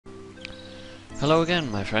Hello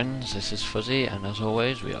again, my friends, this is Fuzzzeeee, and as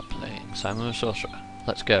always we are playing Simon the Sorcerer.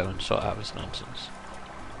 Let's go and sort out this nonsense.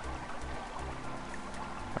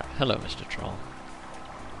 Right, hello Mr. Troll.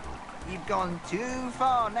 You've gone too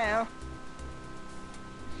far now.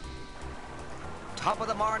 Top of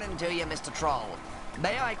the morning to you, Mr. Troll.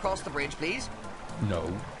 May I cross the bridge, please?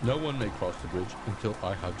 No, no one may cross the bridge until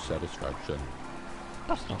I have satisfaction.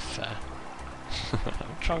 That's not fair. I'm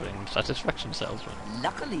a travelling satisfaction salesman.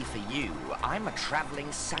 Luckily for you, I'm a travelling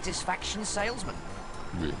satisfaction salesman.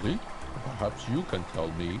 Really? Perhaps you can tell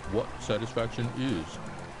me what satisfaction is.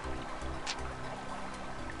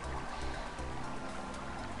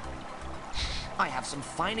 I have some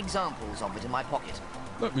fine examples of it in my pocket.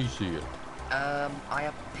 Let me see it. I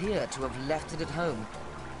appear to have left it at home.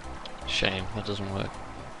 Shame, that doesn't work.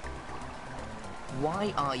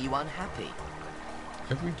 Why are you unhappy?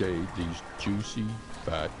 Every day these juicy,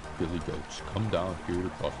 fat billy goats come down here to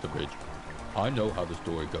cross the bridge. I know how the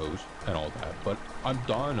story goes and all that, but I'm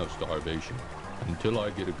dying of starvation. Until I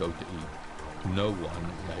get a goat to eat, no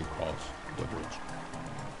one may cross the bridge.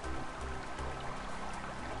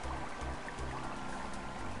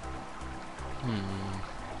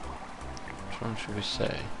 Which one should we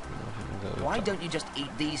say? Why don't you just eat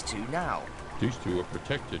these two now? These two are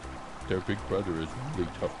protected. Their big brother is a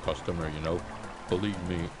really tough customer, you know. Believe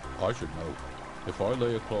me, I should know. If I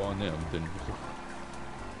lay a claw on them, then...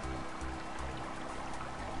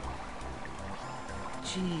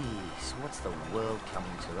 Jeez, what's the world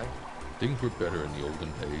coming to, eh? Things were better in the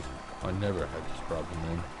olden days. I never had this problem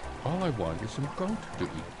then. All I want is some goat to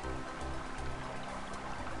eat.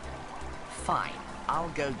 Fine, I'll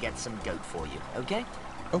go get some goat for you, okay?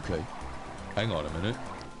 Okay. Hang on a minute.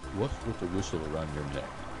 What's with the whistle around your neck?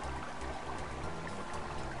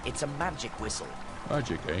 It's a magic whistle.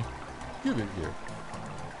 Magic, eh? Give it here.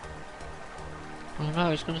 Oh no,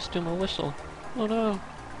 he's gonna steal my whistle. Oh no.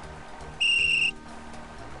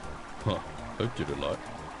 Huh, that did a lot.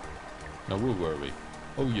 Now where were we?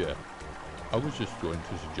 Oh yeah, I was just going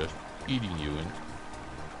to suggest eating you and...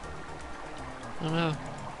 Oh no.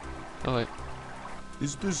 Oh wait.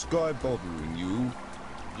 Is this guy bothering you?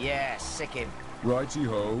 Yeah, sick him.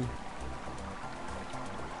 Righty-ho.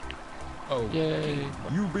 Oh, Yay.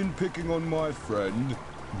 You've been picking on my friend.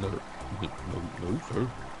 no, sir.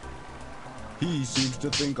 He seems to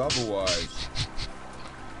think otherwise.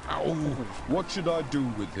 Ow! What should I do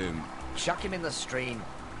with him? Chuck him in the stream.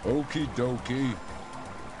 Okie dokie.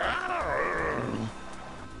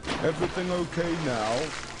 Everything okay now?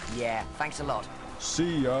 Yeah, thanks a lot.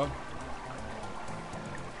 See ya.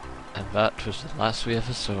 And that was the last we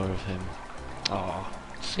ever saw of him. Oh,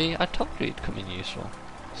 see, I told you he'd come in useful.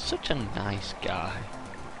 Such a nice guy.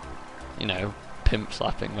 You know, pimp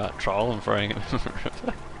slapping that troll and throwing him in the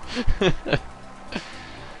river.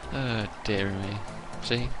 Oh dear me.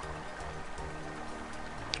 See?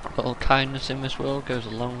 A little kindness in this world goes a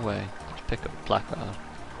long way. Let's pick up a placard.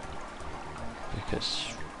 Because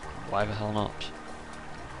why the hell not?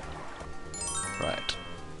 Right.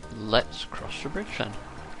 Let's cross the bridge then.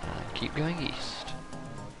 And keep going east.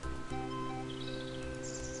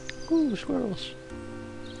 Ooh, squirrels.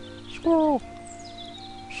 Squirrel!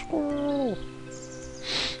 Squirrel!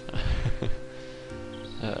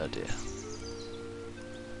 Oh dear.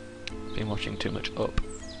 Been watching too much Up.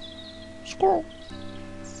 Squirrel!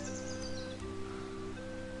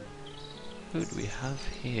 Who do we have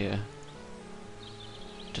here?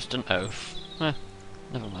 Just an oaf.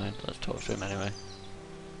 Never mind, let's talk to him anyway.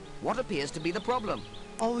 What appears to be the problem?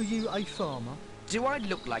 Are you a farmer? Do I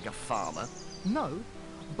look like a farmer? No,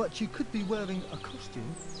 but you could be wearing a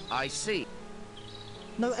costume. I see.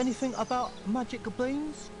 Know anything about magic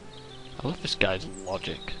beans? I love this guy's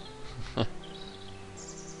logic.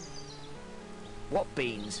 What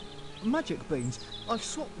beans? Magic beans. I've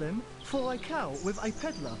swapped them for a cow with a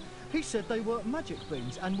peddler. He said they were magic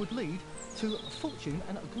beans and would lead to fortune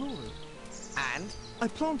and glory. And? I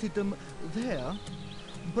planted them there,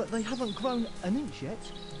 but they haven't grown an inch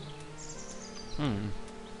yet.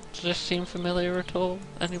 Does this seem familiar at all?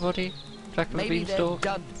 Anybody? Jack of the Maybe they're Beanstalk?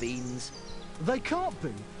 dud beans. They can't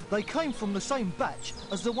be. They came from the same batch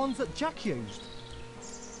as the ones that Jack used.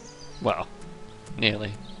 Well,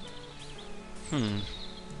 nearly.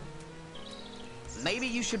 Maybe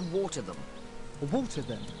you should water them. Water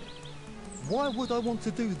them. Why would I want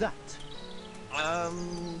to do that?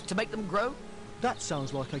 To make them grow? That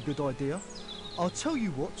sounds like a good idea. I'll tell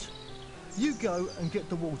you what. You go and get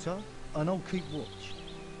the water, and I'll keep watch.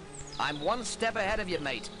 I'm one step ahead of you,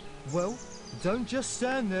 mate. Well, don't just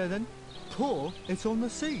stand there then. Pour it on the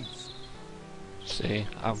seeds. See,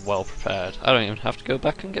 I'm well prepared. I don't even have to go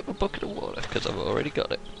back and get my bucket of water because I've already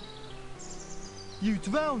got it. You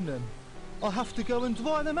drown them. I have to go and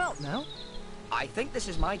dry them out now. I think this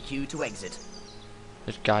is my cue to exit.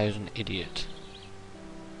 This guy is an idiot.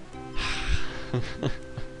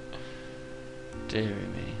 Deary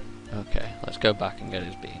me. Okay, let's go back and get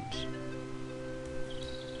his beans.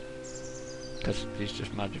 Because he's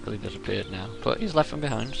just magically disappeared now. But he's left them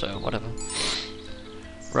behind, so whatever.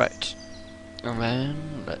 Right. And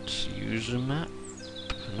then let's use a map.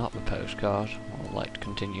 Not the postcard. I'd like to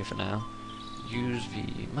continue for now. Use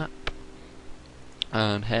the map.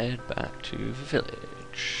 And head back to the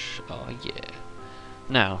village. Oh yeah.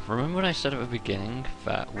 Now, remember when I said at the beginning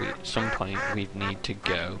that at some point we'd need to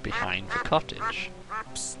go behind the cottage?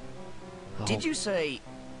 Psst. Oh, Did you say...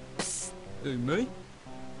 Psst. Who, me?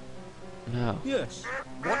 no. Yes.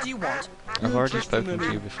 What do you want? I've already spoken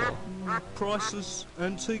to you before. Priceless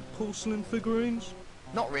antique porcelain figurines?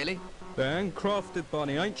 Not really. They're handcrafted by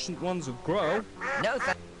the ancient ones of Grail. No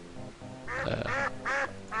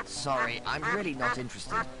Sorry, I'm really not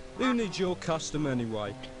interested. Who needs your custom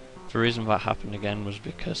anyway? The reason that happened again was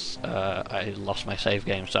because I lost my save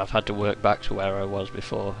game, so I've had to work back to where I was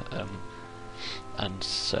before. And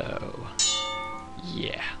so,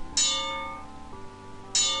 yeah.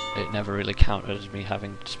 It never really counted as me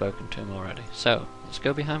having spoken to him already. So, let's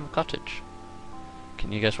go behind the cottage.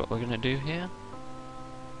 Can you guess what we're going to do here?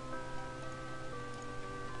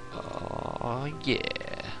 Oh yeah,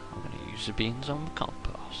 I'm going to use the beans on the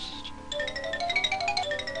compost.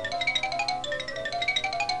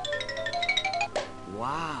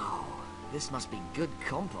 Wow, this must be good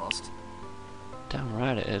compost. Damn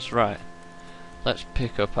right it is. Right, let's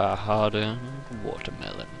pick up our hard-earned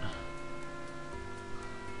watermelon.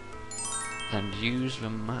 And use the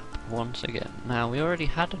map once again. Now, we already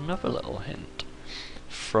had another little hint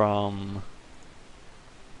from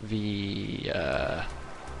the,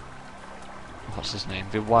 what's his name?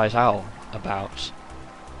 The Wise Owl about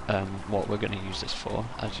what we're going to use this for,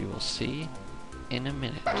 as you will see in a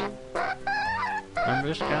minute. Remember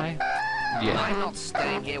this guy? Yeah. I'm not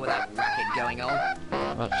staying here with that racket going on.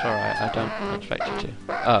 That's alright, I don't expect you to.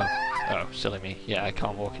 Oh, silly me. Yeah, I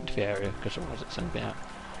can't walk into the area because otherwise it sends me out.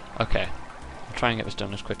 Okay. I'll try and get this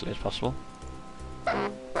done as quickly as possible.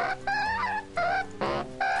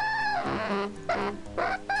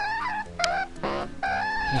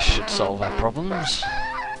 This should solve our problems.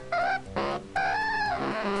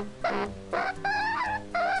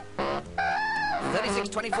 $36,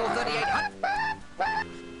 $24, $38.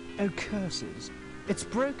 Oh, curses. It's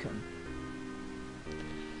broken.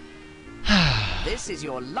 This is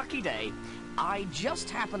your lucky day. I just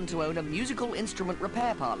happen to own a musical instrument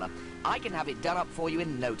repair parlour. I can have it done up for you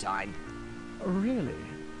in no time. Really?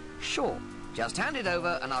 Sure. Just hand it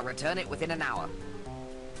over and I'll return it within an hour.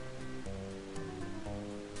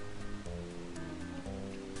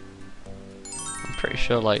 I'm pretty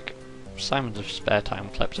sure, like, Simon's a spare time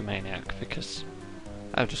kleptomaniac because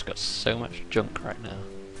I've just got so much junk right now.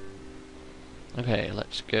 Okay,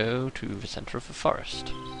 let's go to the centre of the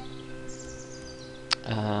forest.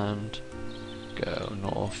 And go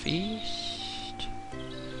northeast.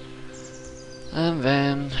 And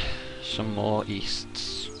then some more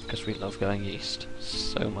easts, because we love going east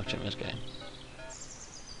so much in this game.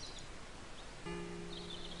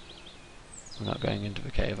 We're not going into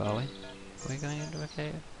the cave, are we? Are we going into a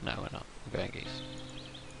cave? No, we're not. We're going east.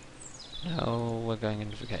 No, we're going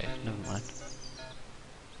into the cave. Never mind.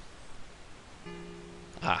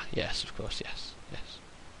 Ah, yes, of course, yes, yes.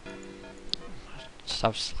 I just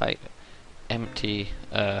have slight empty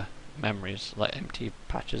memories, like empty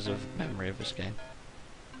patches of memory of this game.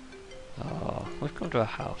 Oh, we've come to a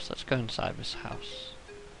house. Let's go inside this house.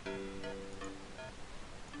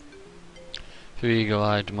 For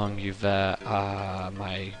eagle-eyed among you there,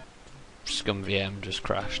 my scum VM just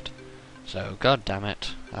crashed. So, god damn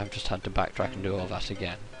it, I've just had to backtrack and do all that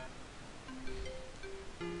again.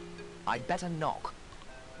 I'd better knock.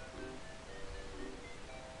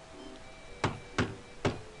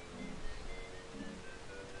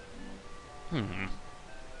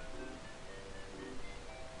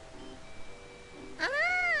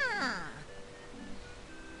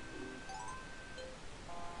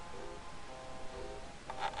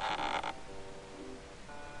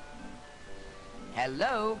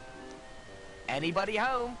 Hello? Anybody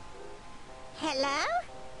home? Hello?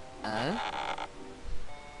 Huh?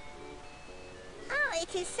 Oh,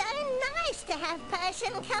 it is so nice to have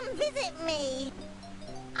person come visit me.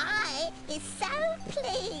 I is so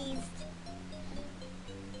pleased.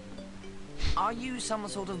 Are you some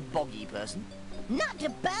sort of boggy person? Not a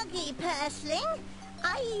buggy pursling.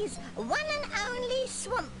 I is one and only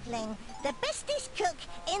Swampling, the bestest cook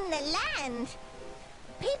in the land.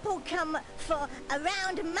 People come for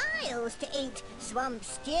around miles to eat swamp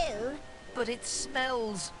stew. But it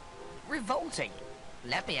smells revolting.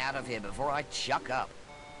 Let me out of here before I chuck up.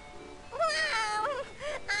 Wow!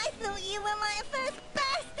 I thought you were my first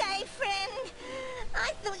birthday friend.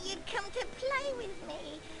 I thought you'd come to play with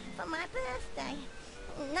me for my birthday.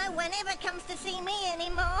 No one ever comes to see me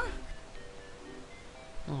anymore.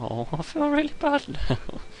 Oh, I feel really bad now.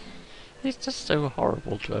 He's just so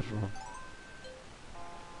horrible to everyone.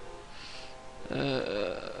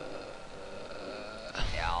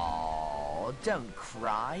 Oh, don't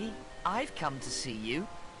cry. I've come to see you.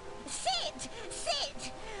 Sit!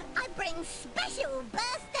 Sit! I bring special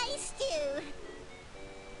birthday stew.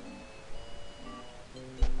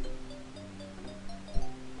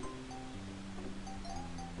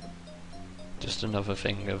 Just another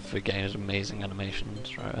thing of the game's amazing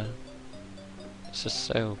animations, right there. It's just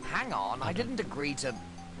so... Hang on, I didn't agree to...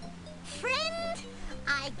 Friend,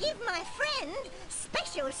 I give my friend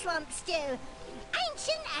special swamp stew.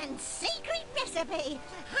 Ancient and secret recipe,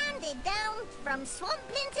 handed down from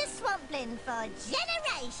Swampling to Swampling for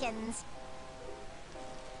generations.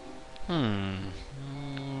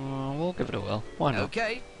 We'll give it a whirl. Why not?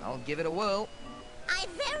 Okay, I'll give it a whirl. I'm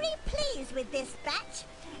very pleased with this batch.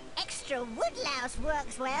 Extra woodlouse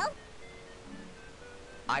works well.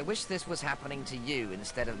 I wish this was happening to you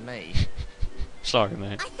instead of me. Sorry,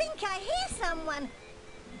 mate. I think I hear someone.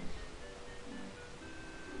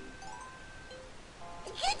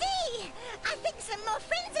 Goody! I think some more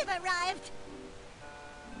friends have arrived.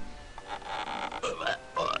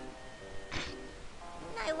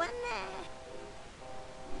 No one there.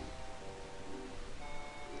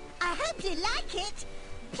 I hope you like it.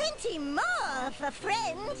 Plenty more for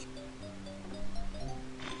friends.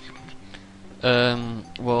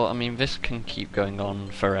 Well, I mean, this can keep going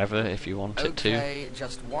on forever if you want it to. Okay,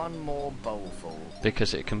 just one more bowlful.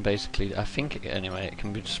 Because it can basically, I think anyway, it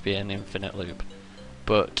can just be an infinite loop.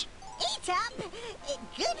 But... Eat up! It's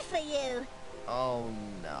good for you. Oh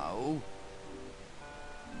no.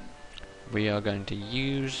 we are going to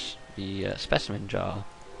use the specimen jar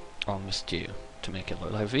on the stew to make it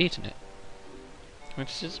look like we've eaten it.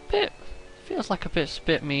 Which is a bit... feels like a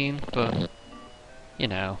bit mean, but... you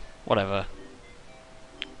know, whatever.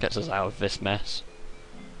 Gets us out of this mess.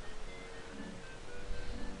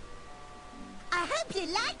 I hope you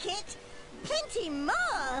like it. Plenty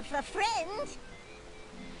more for friends.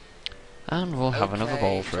 And we'll have another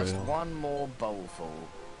bowl through. Just one more bowlful.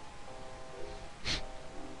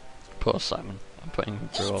 Poor Simon. I'm putting him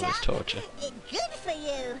through all this torture. It's good for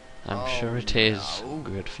you. I'm sure it is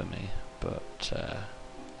good for me, but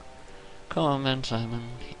come on then, Simon.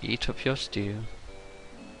 Eat up your stew.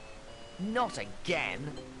 Not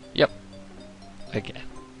again. Yep. Again.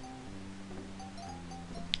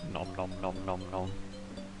 Nom nom nom nom nom.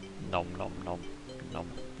 Nom nom nom. Nom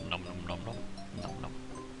nom nom nom nom. Nom nom.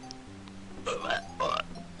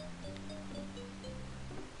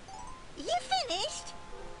 You finished?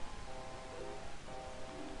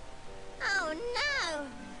 Oh no!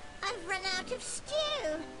 I've run out of stew.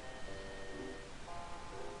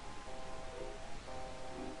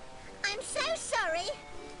 I'm so sorry.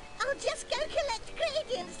 I'll just go collect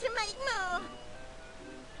ingredients to make more.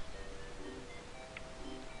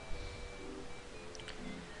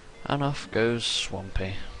 And off goes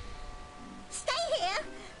Swampy. Stay here.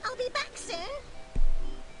 I'll be back soon.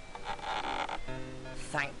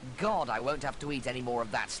 Thank God I won't have to eat any more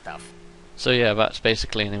of that stuff. So yeah, that's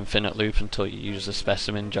basically an infinite loop until you use the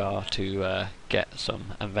specimen jar to get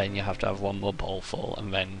some, and then you have to have one more bowl full,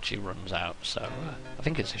 and then she runs out. So I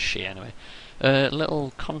think it's a she anyway.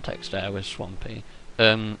 Little context there with Swampy.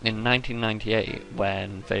 In 1998,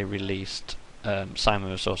 when they released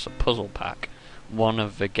Simon the Sorcerer Puzzle Pack, one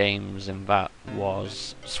of the games in that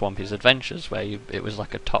was Swampy's Adventures, where it was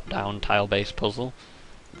like a top-down tile-based puzzle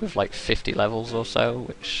with like 50 levels or so,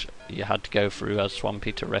 which you had to go through as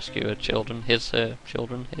Swampy to rescue her children, her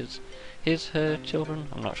children,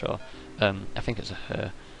 I'm not sure. I think it's a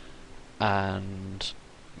her. And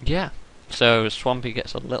yeah, so Swampy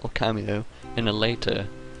gets a little cameo in a later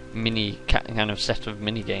kind of set of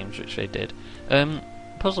mini games which they did.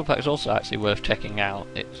 Puzzle Pack is also actually worth checking out.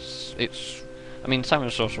 I mean, Simon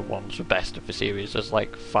the Sorcerer 1's the best of the series. There's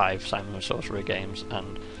like 5 Simon the Sorcerer games,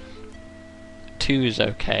 and 2 is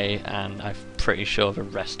okay, and I'm pretty sure the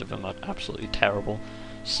rest of them are absolutely terrible.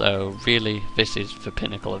 So really, this is the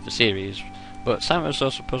pinnacle of the series. But Simon the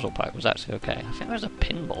Sorcerer Puzzle Pack was actually okay. I think there was a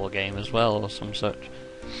pinball game as well, or some such.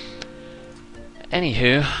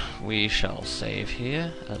 Anywho, we shall save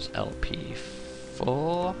here as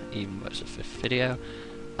LP4, even though it's a 5th video.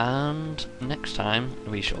 And next time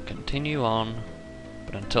we shall continue on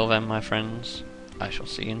But until then, my friends, I shall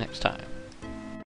see you next time.